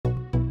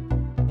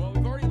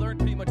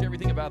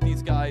about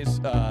these guys.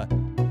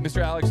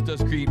 MrAlex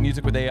does create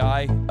music with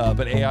AI,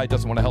 but AI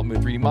doesn't want to help him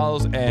with 3D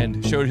models,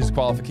 and showed his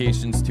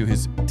qualifications to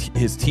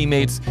his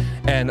teammates.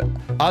 And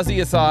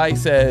AzzyAsi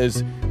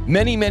says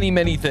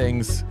many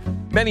things.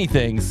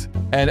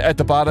 And at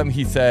the bottom,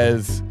 he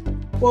says,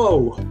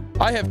 whoa,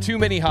 I have too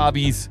many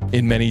hobbies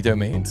in many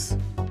domains.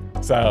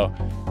 So,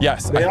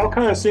 yes. They all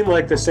kind of seem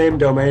like the same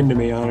domain to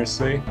me,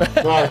 honestly.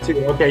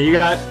 Okay, you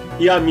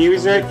got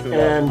music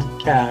and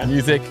CAD.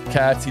 Music,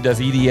 CAD, he does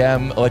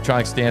EDM,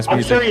 electronic dance music.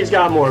 I'm sure he's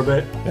got more,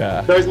 but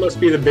yeah, those must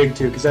be the big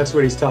two, because that's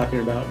what he's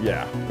talking about.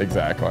 Yeah,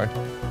 exactly.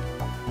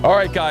 All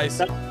right, guys.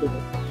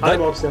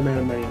 I'm also a man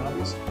of many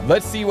hobbies.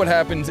 Let's see what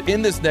happens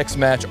in this next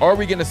match. Are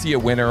we going to see a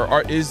winner?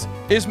 Is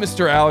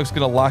MrAlex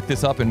going to lock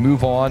this up and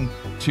move on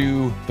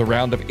to the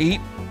round of 8?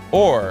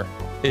 Or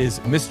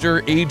is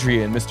Mr.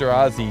 Adrian, Mr.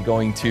 Azzy,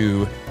 going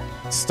to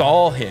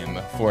stall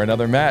him for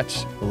another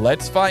match?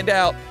 Let's find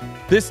out.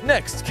 This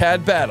next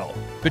CAD battle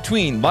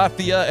between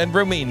Latvia and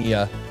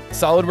Romania,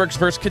 SolidWorks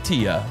versus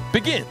CATIA,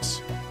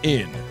 begins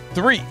in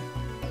 3,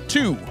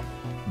 2,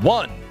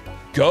 1,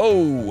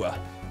 go.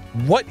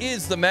 What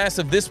is the mass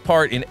of this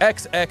part in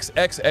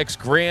XXXX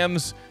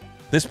grams?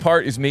 This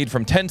part is made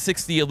from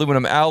 1060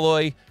 aluminum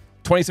alloy,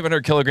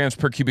 2,700 kilograms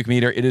per cubic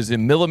meter. It is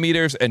in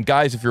millimeters. And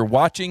guys, if you're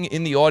watching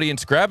in the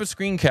audience, grab a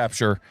screen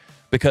capture,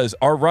 because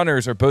our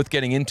runners are both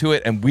getting into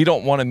it and we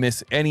don't want to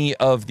miss any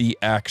of the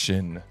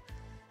action.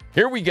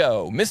 Here we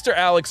go.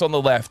 MrAlex on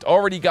the left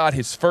already got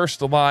his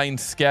first line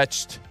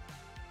sketched.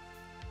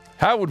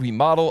 How would we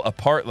model a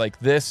part like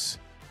this?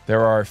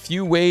 There are a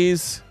few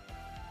ways,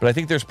 but I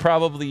think there's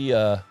probably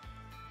a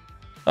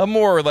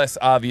more or less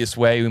obvious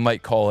way. We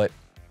might call it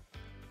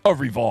a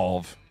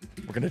revolve.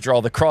 We're going to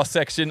draw the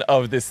cross-section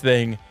of this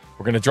thing.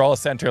 We're going to draw a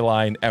center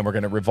line, and we're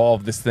going to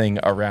revolve this thing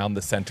around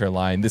the center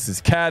line. This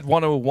is CAD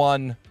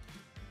 101,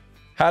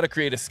 how to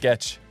create a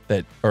sketch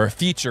or a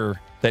feature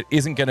that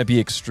isn't going to be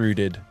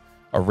extruded.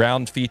 A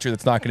round feature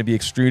that's not going to be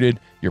extruded.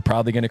 You're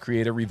probably going to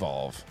create a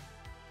revolve.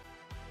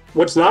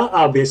 What's not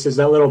obvious is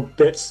that little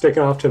bit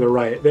sticking off to the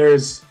right.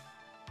 There's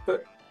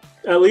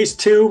at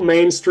least 2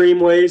 mainstream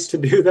ways to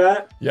do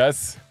that.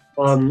 Yes.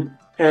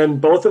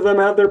 And both of them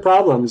have their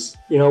problems.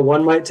 You know,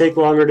 one might take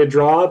longer to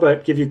draw,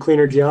 but give you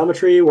cleaner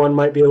geometry. One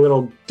might be a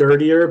little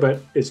dirtier,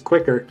 but is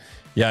quicker.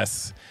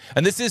 Yes.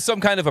 And this is some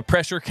kind of a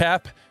pressure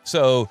cap.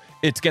 So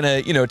it's going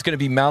to, it's going to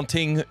be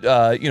mounting,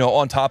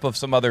 on top of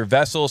some other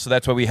vessel. So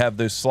that's why we have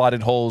those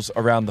slotted holes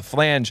around the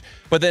flange.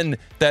 But then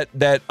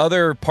that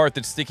other part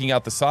that's sticking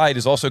out the side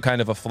is also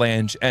kind of a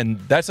flange. And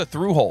that's a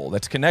through hole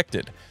that's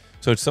connected.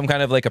 So it's some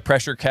kind of like a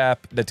pressure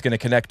cap that's going to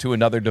connect to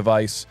another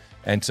device.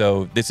 And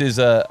so this is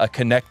a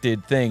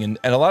connected thing. And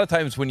a lot of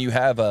times when you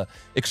have a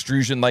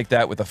extrusion like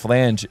that with a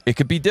flange, it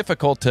could be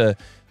difficult to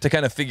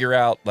kind of figure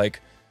out, like,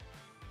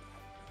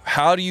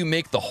 how do you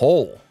make the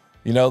hole?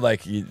 You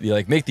like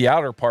make the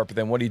outer part, but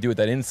then what do you do with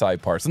that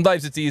inside part?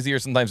 Sometimes it's easier,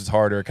 sometimes it's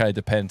harder. It kind of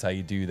depends how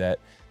you do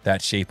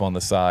that shape on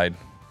the side.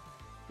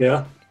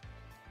 Yeah.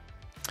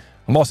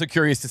 I'm also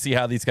curious to see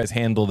how these guys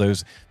handle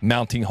those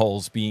mounting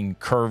holes being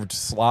curved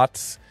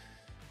slots.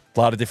 A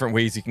lot of different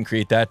ways you can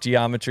create that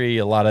geometry.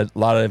 A lot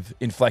of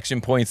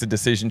inflection points and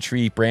decision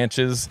tree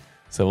branches.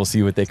 So we'll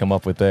see what they come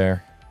up with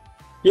there.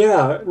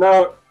 Yeah.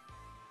 Now,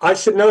 I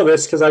should know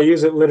this because I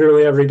use it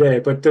literally every day.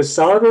 But does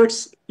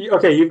SolidWorks?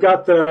 Okay, you've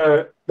got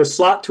the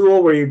slot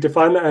tool where you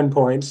define the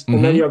endpoints,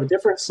 and then you have a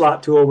different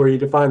slot tool where you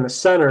define the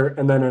center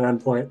and then an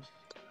endpoint.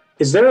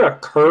 Is there a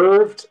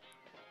curved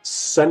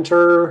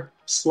center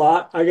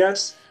slot, I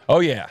guess?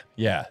 Oh yeah,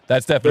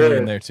 that's definitely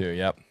in there too.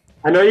 Yep.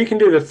 I know you can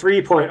do the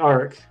 3-point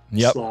arc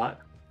slot.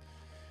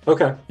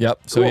 Okay. Yep.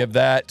 So cool. We have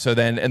that. So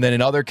then, and then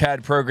in other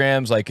CAD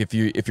programs, like if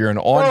you're an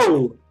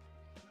on.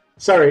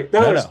 Sorry,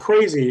 that was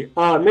crazy.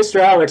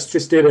 MrAlex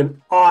just did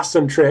an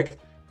awesome trick,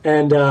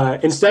 and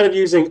instead of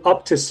using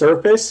up to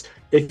surface,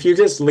 if you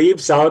just leave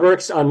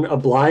SolidWorks on a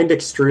blind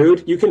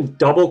extrude, you can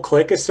double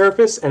click a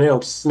surface and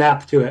it'll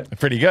snap to it.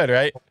 Pretty good,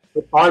 right?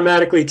 It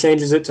automatically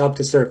changes it to up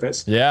to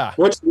surface. Yeah.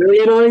 What's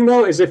really annoying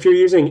though is if you're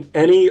using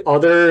any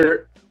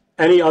other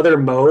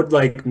mode,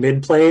 like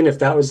mid plane, if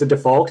that was the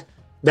default,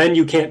 then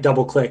you can't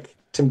double click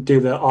to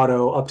do the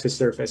auto up to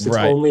surface. It's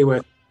only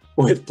with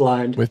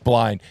blind. With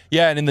blind.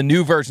 Yeah, and in the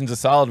new versions of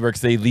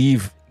SolidWorks,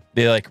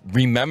 they like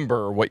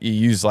remember what you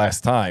used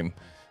last time.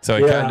 So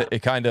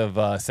it kind of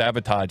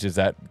sabotages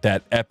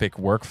that epic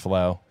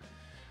workflow.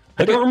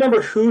 I don't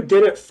remember who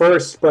did it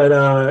first, but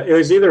it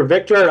was either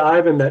Victor or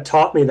Ivan that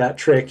taught me that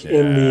trick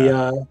in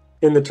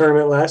the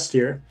tournament last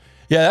year.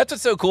 Yeah, that's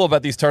what's so cool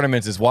about these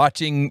tournaments is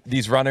watching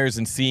these runners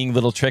and seeing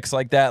little tricks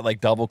like that,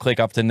 like double click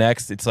up to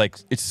next. It's like,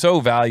 it's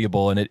so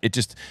valuable, and it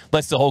just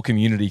lets the whole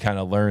community kind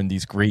of learn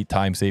these great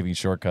time-saving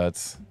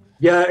shortcuts.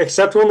 Yeah,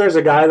 except when there's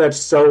a guy that's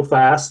so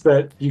fast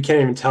that you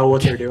can't even tell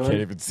what they're doing.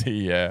 Can't even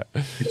see, yeah.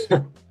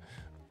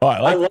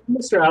 I love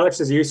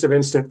MrAlex's use of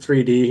instant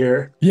 3D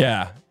here.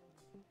 Yeah,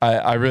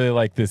 I really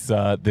like this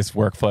this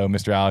workflow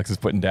MrAlex is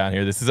putting down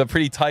here. This is a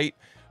pretty tight.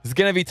 This is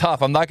going to be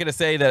tough. I'm not going to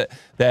say that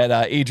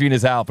Adrian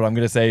is out, but I'm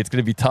going to say it's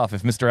going to be tough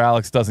if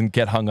MrAlex doesn't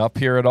get hung up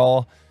here at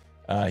all.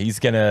 he's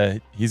gonna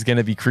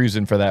be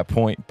cruising for that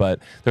point. But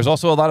there's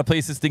also a lot of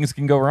places things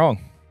can go wrong.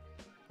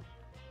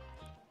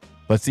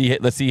 Let's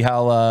see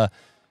how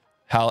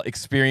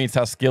experienced,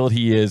 how skilled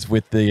he is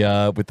with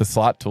the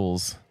slot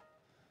tools.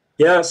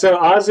 Yeah, so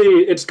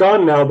Azzy, it's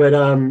gone now, but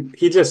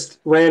he just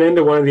ran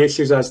into one of the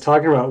issues I was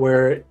talking about,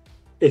 where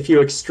if you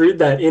extrude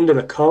that into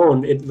the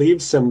cone, it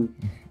leaves some,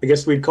 I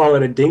guess we'd call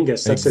it a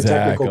dingus. That's a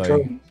technical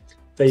term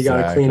that you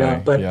got to clean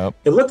up. But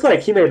it looked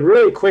like he made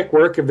really quick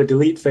work of the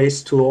delete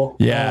face tool.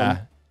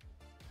 Yeah.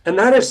 And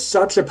that is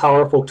such a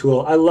powerful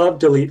tool. I love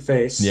delete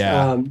face.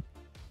 Yeah.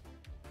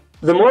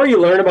 The more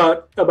you learn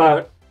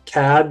about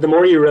CAD, the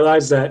more you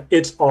realize that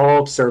it's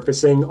all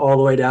surfacing all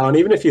the way down.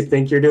 Even if you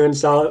think you're doing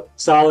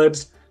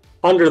solids,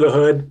 under the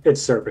hood, it's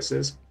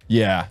surfaces.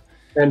 Yeah.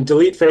 And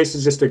delete face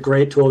is just a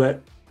great tool that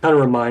kind of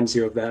reminds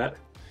you of that.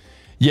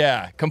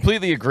 Yeah,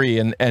 completely agree.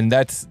 And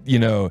that's, you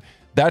know,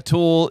 that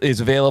tool is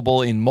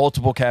available in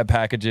multiple CAD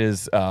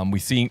packages. We're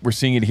seeing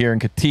it here in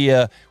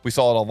CATIA. We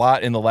saw it a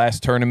lot in the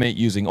last tournament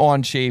using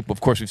Onshape.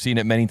 Of course, we've seen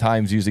it many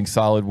times using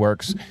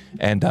SolidWorks.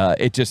 And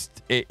it is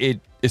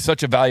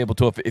such a valuable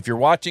tool. If you're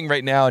watching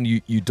right now and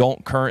you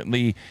don't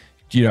currently,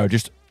 you know,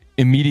 just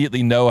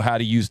immediately know how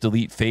to use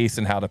delete face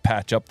and how to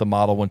patch up the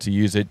model once you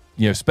use it,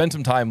 you know, spend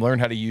some time, learn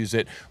how to use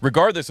it.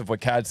 Regardless of what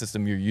CAD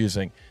system you're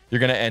using, you're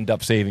going to end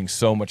up saving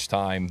so much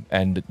time,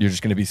 and you're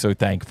just going to be so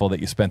thankful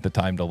that you spent the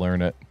time to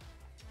learn it.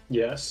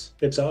 Yes,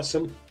 it's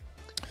awesome.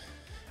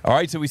 All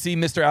right, so we see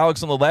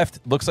MrAlex on the left.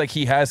 Looks like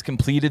he has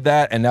completed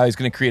that, and now he's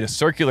going to create a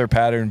circular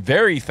pattern,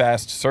 very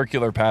fast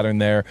circular pattern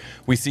there.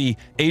 We see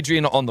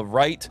Adrian on the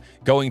right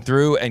going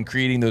through and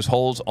creating those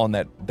holes on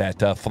that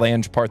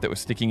flange part that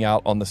was sticking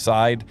out on the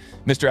side.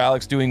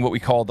 MrAlex doing what we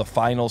call the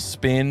final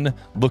spin,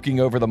 looking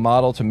over the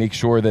model to make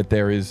sure that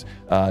there is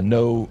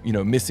no, you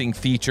know, missing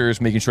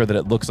features, making sure that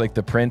it looks like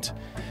the print.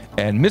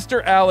 And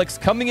MrAlex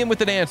coming in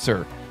with an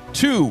answer: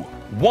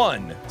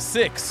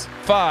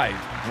 2,165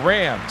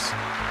 grams.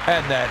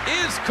 And that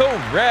is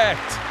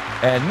correct.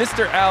 And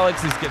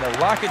MrAlex is going to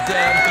lock it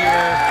down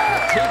here,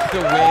 take the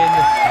win.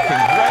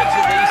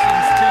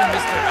 Congratulations to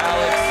Mr.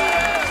 Alex,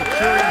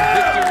 securing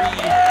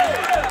victory,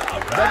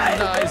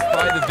 recognized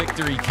by the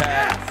Victory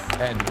Cat.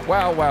 And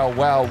wow, wow,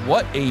 wow,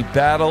 what a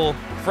battle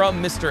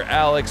from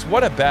MrAlex.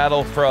 What a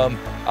battle from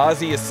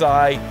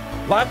AzzyAsi.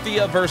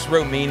 Latvia versus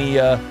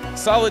Romania,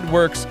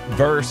 SolidWorks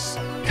versus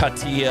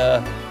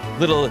CATIA.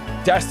 Little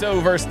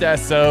Dassault versus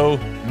Dassault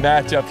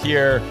matchup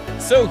here.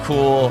 So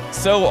cool,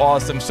 so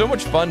awesome, so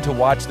much fun to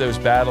watch those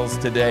battles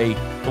today,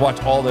 to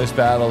watch all those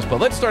battles. But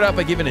let's start out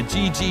by giving a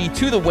GG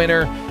to the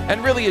winner,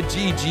 and really a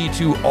GG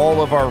to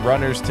all of our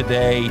runners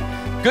today.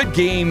 Good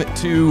game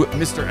to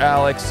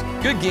MrAlex,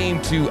 good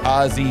game to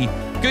Azzy,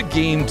 good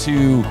game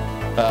to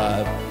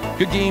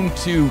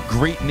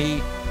Great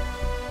Nate,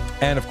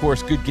 and of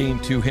course, good game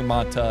to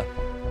Himanta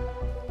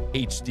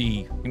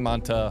HD.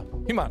 Himanta.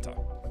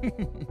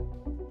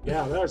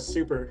 Yeah, that was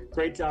super.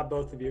 Great job,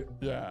 both of you.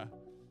 Yeah.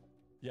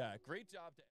 Yeah, great job.